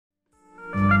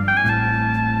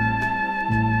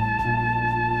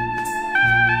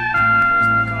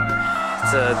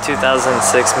a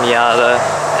 2006 Miata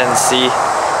NC,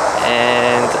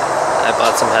 and I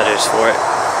bought some headers for it.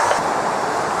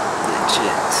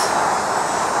 Legit.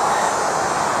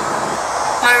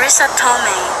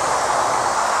 Tomei.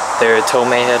 They're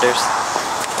Tomei headers.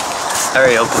 I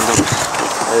already opened them.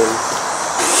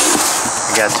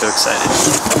 I got too excited.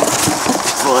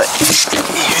 But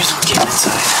here's what came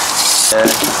inside.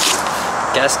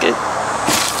 Gasket.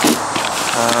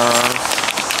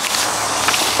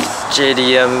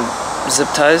 JDM zip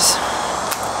ties.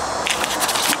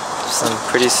 Some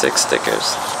pretty sick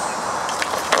stickers.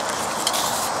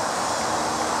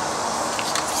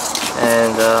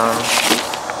 And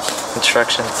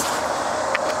instructions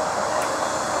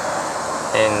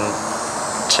in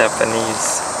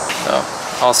Japanese. Oh,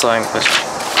 also English.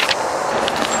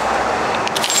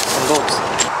 And bolts.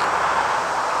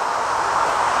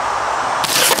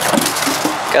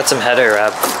 Got some header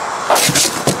wrap.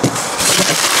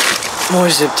 More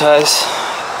zip ties.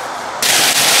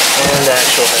 And the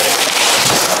actual header.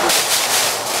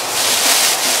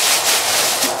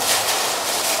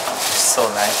 So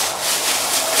nice.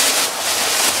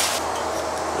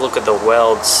 Look at the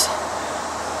welds.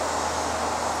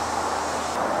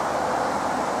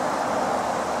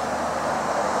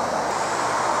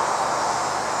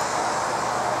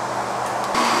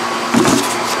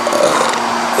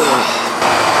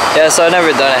 Yeah, so I've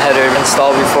never done a header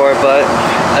install before, but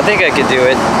I think I could do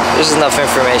it. There's enough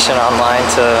information online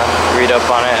to read up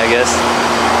on it, I guess.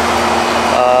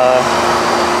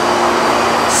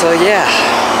 So yeah,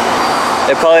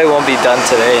 it probably won't be done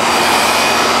today.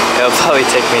 It'll probably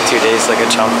take me 2 days like a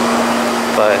chump,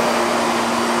 but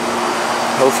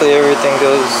hopefully everything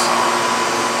goes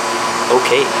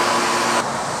okay.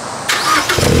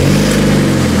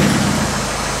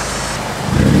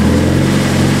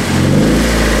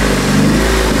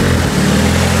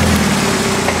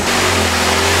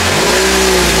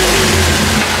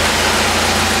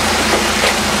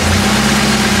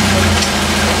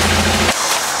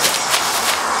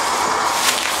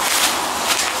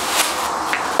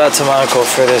 Shout out to Monaco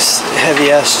for this heavy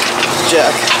ass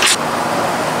jack.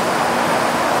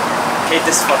 I hate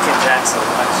this fucking jack so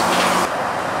much.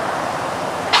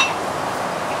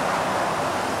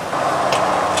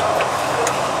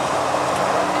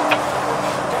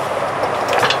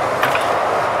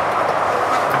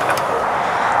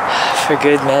 For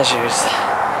good measures.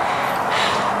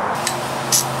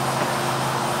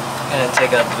 I'm gonna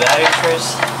take out the battery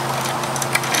first.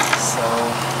 So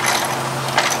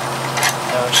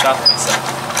shock myself.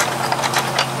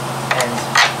 And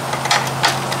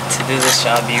to do this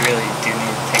job you really do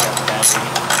need to take out the battery.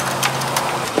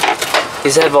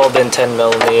 These have all been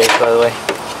 10mm by the way,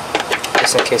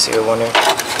 just in case you were wondering.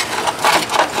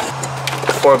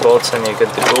 4 bolts and you're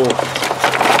good to go.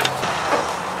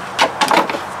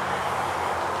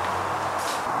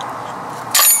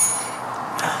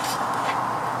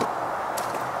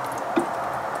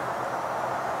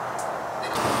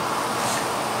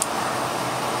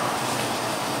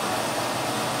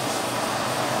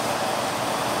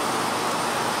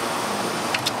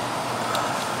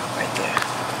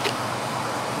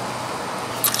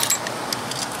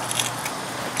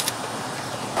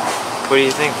 What do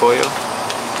you think, Boyo?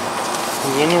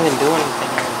 You didn't even do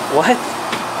anything. What?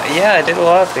 Yeah, I did a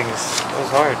lot of things. It was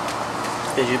hard.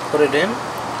 Did you put it in?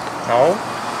 No.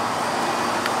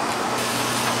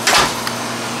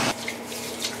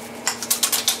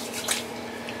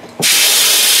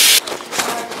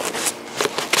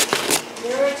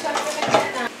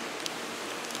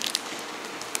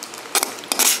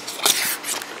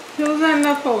 Who's on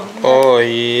the phone? Oh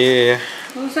yeah.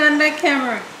 Who's on the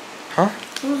camera? Huh?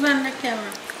 Who's on the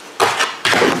camera?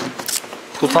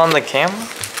 Who's on the camera?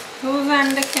 Who's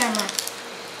on the camera?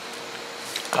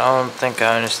 I don't think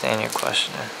I understand your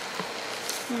question.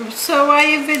 So why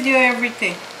you video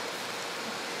everything?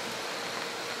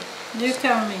 You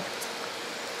tell me.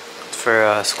 For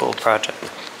a school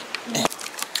project.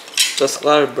 That's a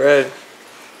lot of bread.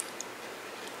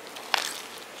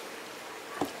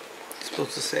 You're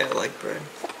supposed to say I like bread.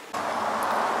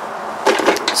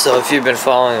 So if you've been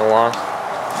following along,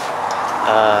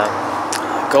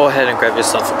 go ahead and grab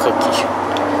yourself a cookie.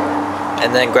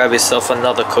 And then grab yourself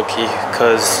another cookie,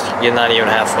 because you're not even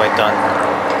halfway done.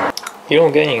 You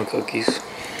don't get any cookies.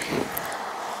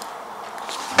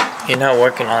 You're not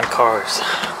working on cars.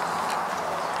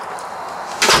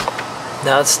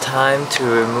 Now it's time to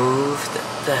remove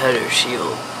the header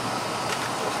shield.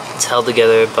 It's held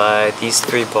together by these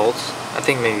 3 bolts. I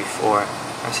think maybe 4.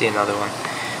 I see another one.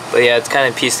 But yeah, it's kind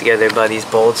of pieced together by these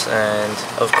bolts, and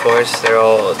of course they're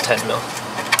all 10mm.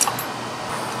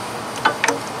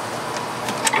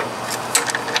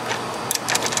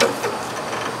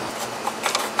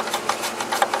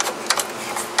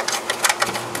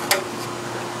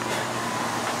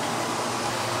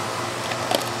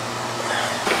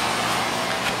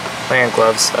 wearing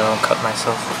gloves so I don't cut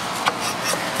myself.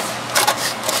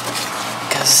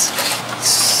 Because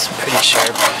it's pretty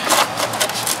sharp.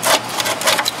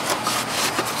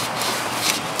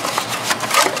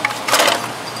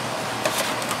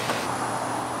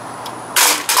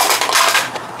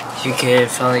 You can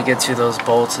finally get to those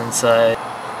bolts inside.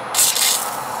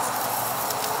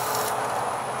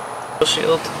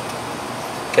 Shield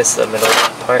gets the middle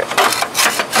part,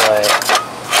 but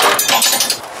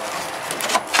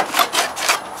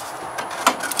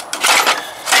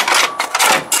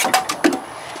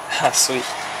sweet.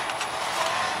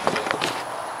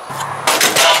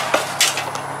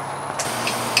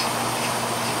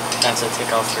 Have to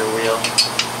take off your wheel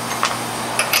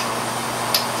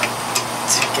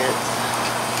to get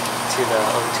to the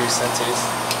O2 sensors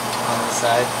on the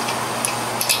side.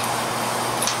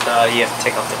 You have to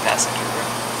take off the passenger door.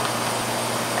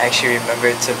 I actually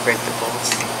remembered to break the bolts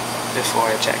before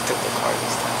I jacked up the car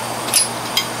this time.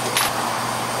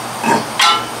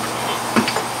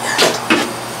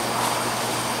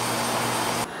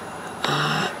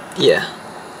 Yeah,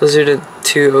 those are the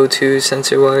two O2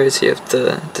 sensor wires you have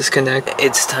to disconnect.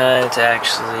 It's time to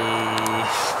actually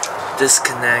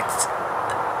disconnect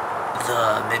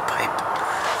the mid-pipe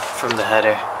from the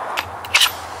header.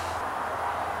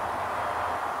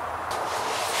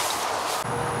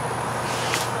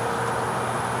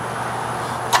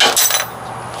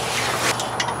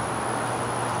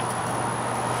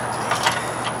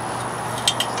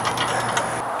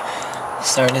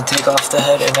 Starting to take off the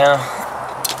header now.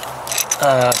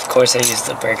 Of course I used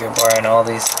the breaker bar on all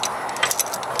these,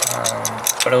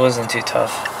 but it wasn't too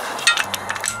tough,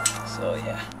 so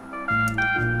yeah.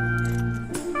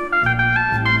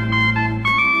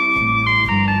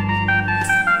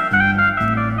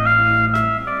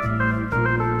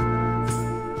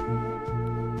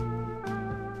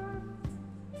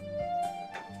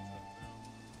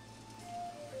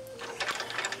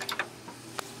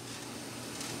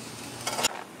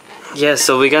 Yeah,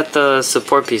 so we got the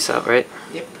support piece out, right?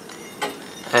 Yep.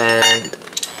 And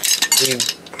we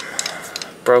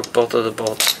broke both of the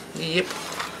bolts. Yep.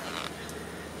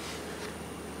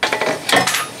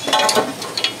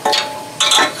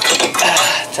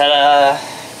 Ta-da!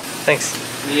 Thanks.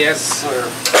 Yes, sir.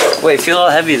 Wait, feel how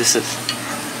heavy this is.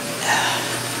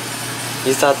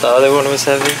 You thought the other one was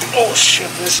heavy? Oh shit,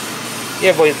 this.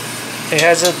 Yeah, but it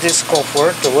has a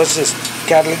discomfort. What's this?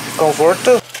 Catalytic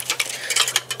comfort?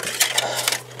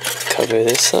 Cover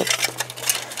this up.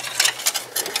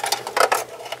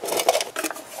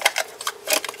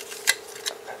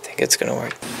 I think it's gonna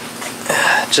work.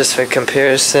 Just for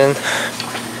comparison,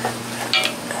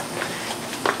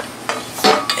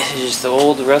 here's the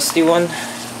old rusty one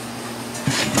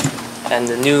and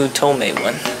the new Tomei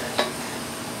one.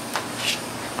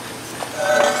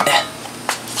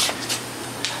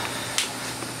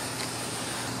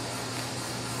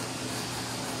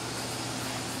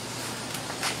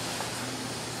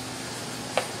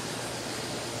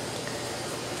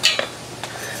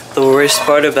 The worst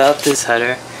part about this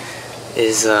header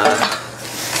is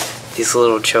these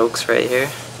little chokes right here.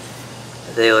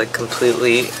 They like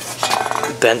completely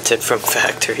bent it from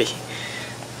factory,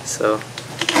 so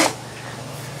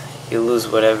you lose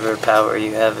whatever power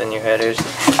you have in your headers.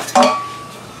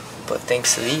 But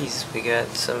thanks to these, we got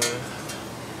some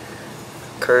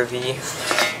curvy,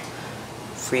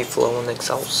 free-flowing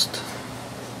exhaust.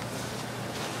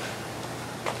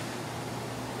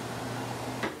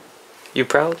 You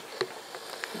proud?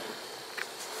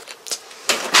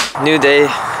 New day,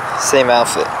 same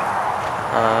outfit.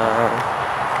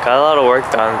 Got a lot of work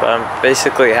done, but I'm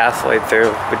basically halfway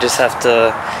through. We just have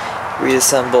to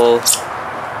reassemble,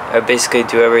 or basically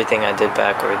do everything I did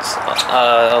backwards,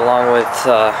 along with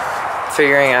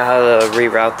figuring out how to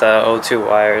reroute the O2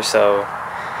 wire so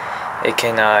it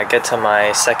can get to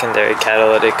my secondary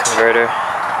catalytic converter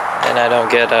and I don't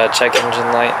get a check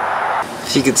engine light.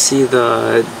 If you could see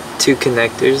the two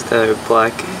connectors that are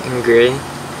black and gray,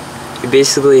 you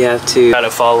basically have to try to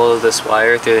follow this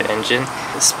wire through the engine,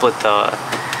 split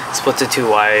the two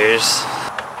wires.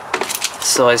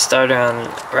 So I started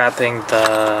on wrapping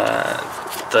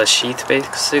the sheath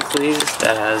basically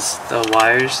that has the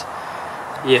wires.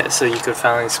 Yeah, so you could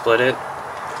finally split it.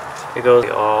 It goes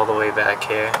all the way back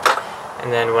here.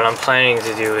 And then what I'm planning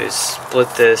to do is split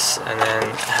this and then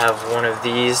have one of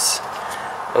these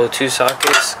O2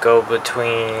 sockets go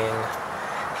between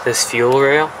this fuel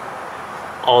rail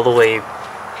all the way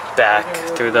back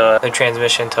through the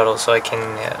transmission tunnel so I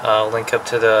can link up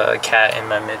to the cat in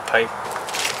my mid-pipe.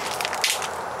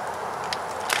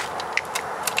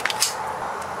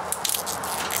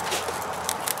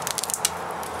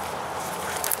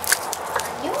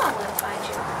 You are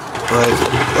but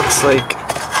it looks like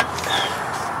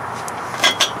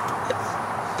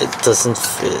it doesn't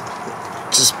fit,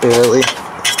 just barely.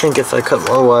 I think if I cut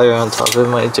more wire on top, it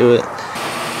might do it.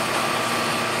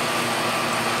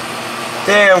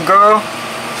 Damn, girl.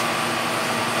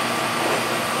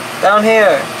 Down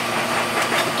here.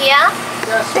 Yeah?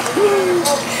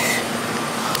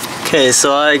 Okay,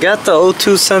 so I got the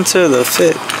O2 sensor to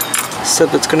fit,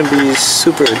 except it's gonna be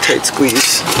super tight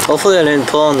squeeze. Hopefully I didn't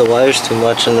pull on the wires too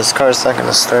much and this car's not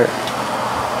gonna start.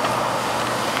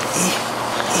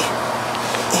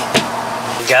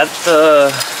 Got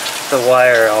the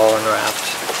wire all unwrapped.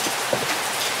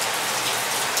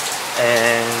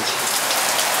 And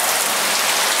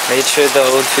made sure the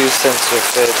O2 sensor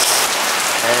fits.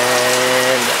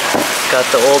 And got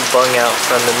the old bung out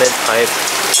from the mid pipe.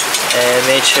 And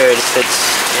made sure it fits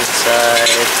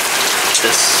inside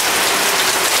this.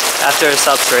 After it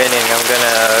stops raining, I'm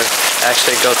gonna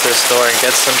actually go to the store and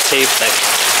get some tape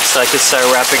so I can start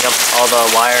wrapping up all the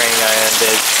wiring I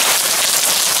undid.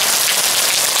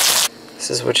 This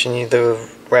is what you need to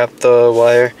wrap the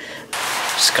wire.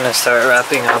 Just gonna start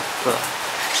wrapping up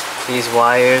these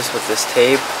wires with this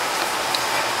tape.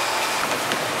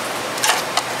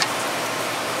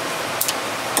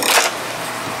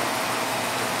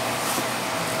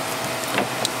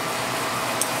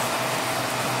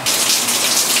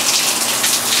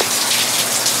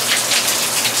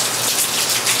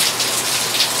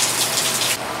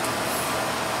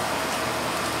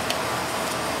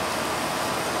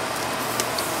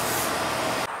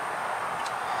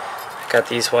 Got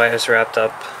these wires wrapped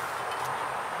up,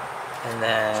 and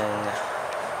then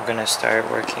I'm gonna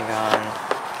start working on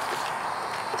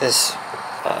this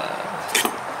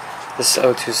this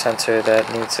O2 sensor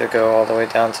that needs to go all the way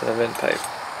down to the mid pipe.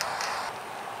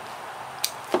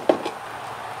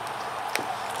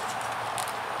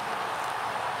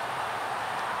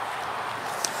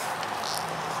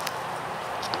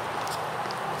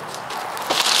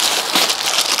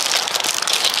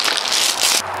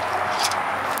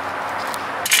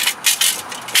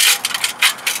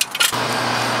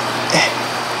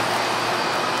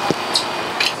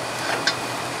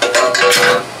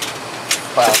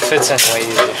 Wow, it fits in way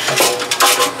easier.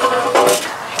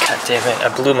 God damn it, I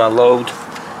blew my load.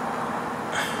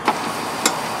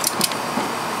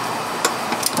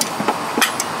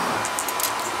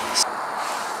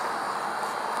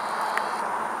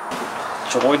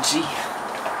 Georgie.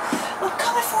 I'm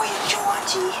coming for you,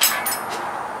 Georgie.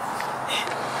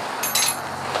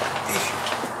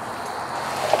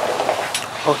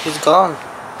 Oh, he's gone.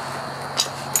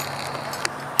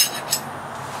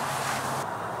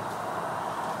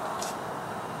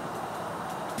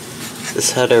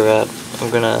 This header wrap, I'm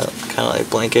gonna kind of like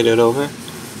blanket it over.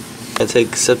 I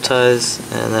take zip ties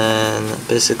and then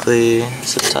basically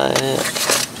zip tie it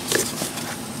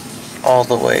all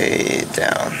the way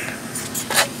down.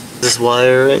 This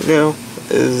wire right now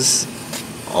is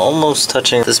almost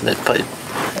touching this mid pipe,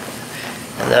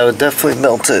 and that would definitely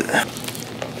melt it.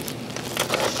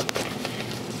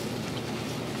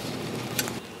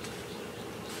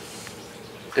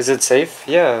 Is it safe?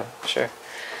 Yeah, sure.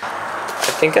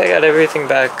 I think I got everything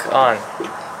back on.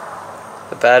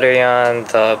 The battery on,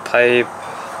 the pipe,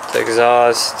 the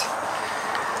exhaust,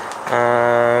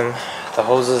 the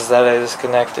hoses that I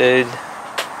disconnected.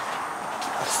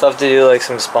 Stuff to do, like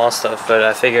some small stuff, but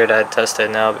I figured I'd test it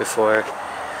now before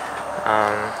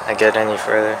I get any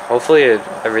further. Hopefully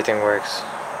everything works.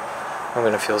 I'm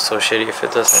gonna feel so shitty if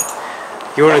it doesn't.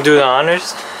 You wanna do the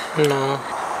honors? No.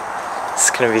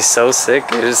 It's gonna be so sick.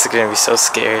 It's gonna be so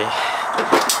scary.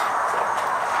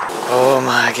 Oh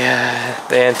my god,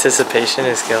 the anticipation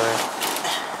is killing.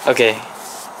 Okay.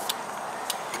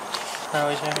 Now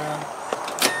we turn around.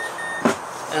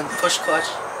 And push clutch.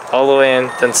 All the way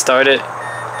in, then start it.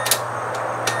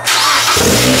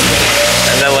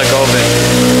 And then let go of it.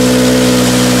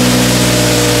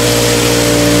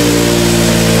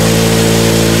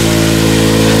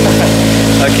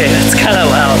 Okay, that's kind of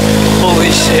loud.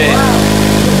 Holy shit.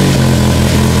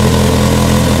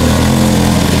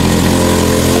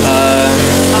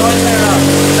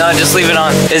 No, just leave it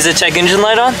on. Is the check engine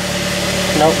light on?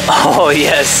 Nope. Oh,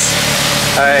 yes.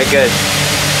 Alright, good.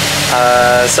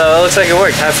 So it looks like it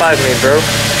worked. High five me, bro.